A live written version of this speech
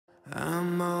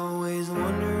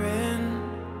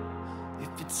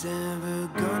it's ever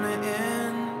gonna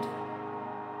end.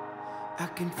 I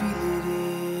can feel it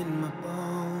in my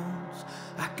bones.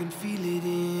 I can feel it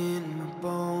in my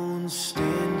bones.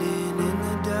 Standing in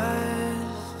the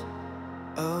dust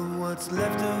of what's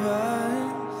left of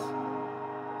us.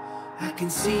 I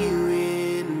can see you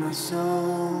in my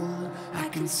soul. I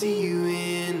can see you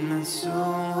in my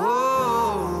soul.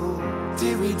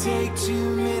 Did we take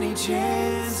too many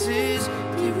chances?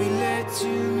 Did we let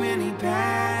too many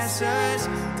pass us?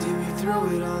 Did we throw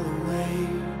it all away?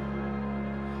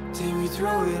 Did we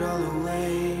throw it all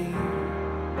away?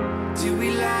 Did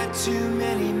we light too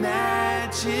many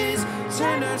matches?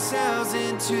 Turn ourselves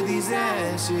into these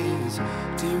ashes?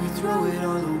 Did we throw it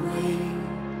all away?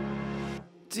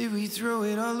 Did we throw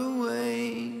it all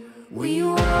away? We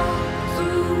walk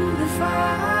through the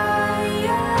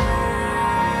fire.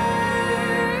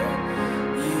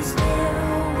 Is there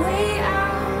a way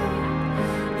out?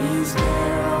 Is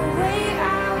there a way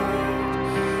out?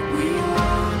 We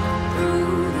walk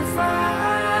through the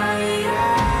fire.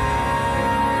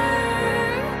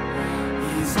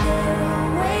 Is there a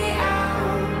way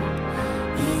out?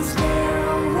 Is there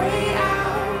a way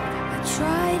out? I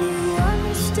try to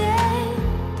understand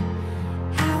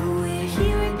how we're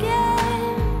here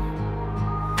again,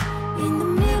 in the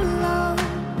middle of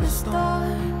the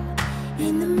storm,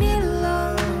 in the middle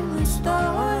of the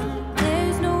storm.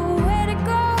 There's nowhere to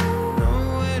go,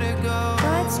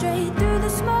 but straight through the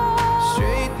smoke,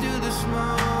 straight through the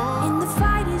smoke. And the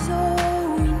fight is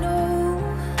all we know,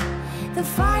 the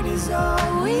fight is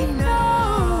all we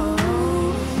know.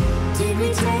 Did we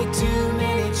take too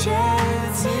many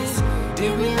chances?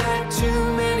 Did we let too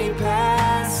many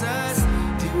pass us?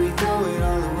 Did we throw it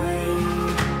all away?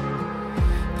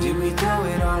 Did we throw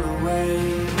it all away?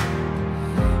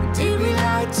 Did we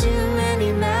light too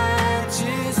many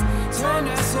matches? Turn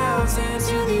ourselves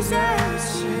into these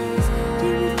ashes?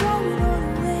 Did we throw it all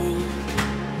away?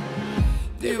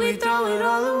 Did we throw it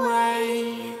all away?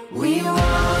 We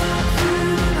walk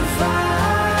through the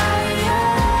fire.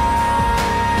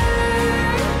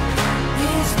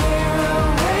 Is there a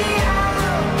way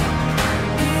out?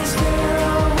 Is there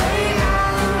a way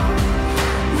out?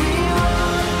 We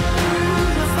walk through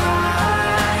the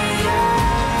fire.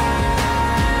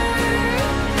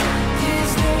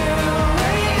 Is there a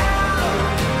way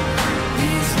out?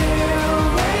 Is there a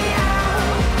way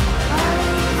out of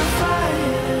the fire?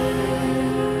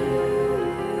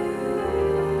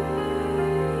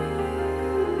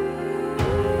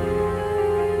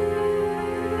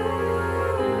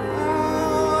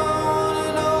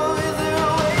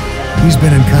 He's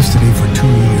been in custody for 2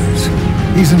 years.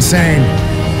 He's insane.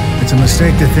 It's a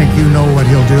mistake to think you know what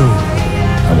he'll do.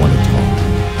 I want to talk.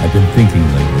 I've been thinking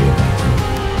lately about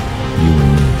you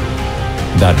and me,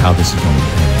 about how this is going to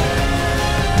end,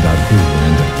 about who will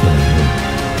end up killing who.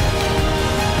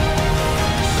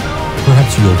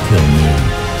 Perhaps you'll kill me,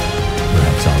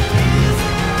 perhaps I'll kill you.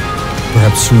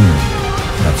 Perhaps sooner,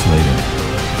 perhaps later.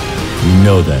 You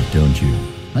know that, don't you?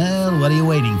 Well, what are you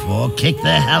waiting for? Kick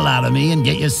the hell out of me and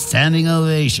get your standing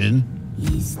ovation.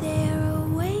 Is there a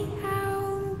way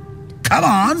out? Come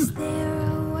on! Is there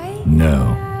a way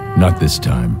No, not this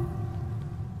time.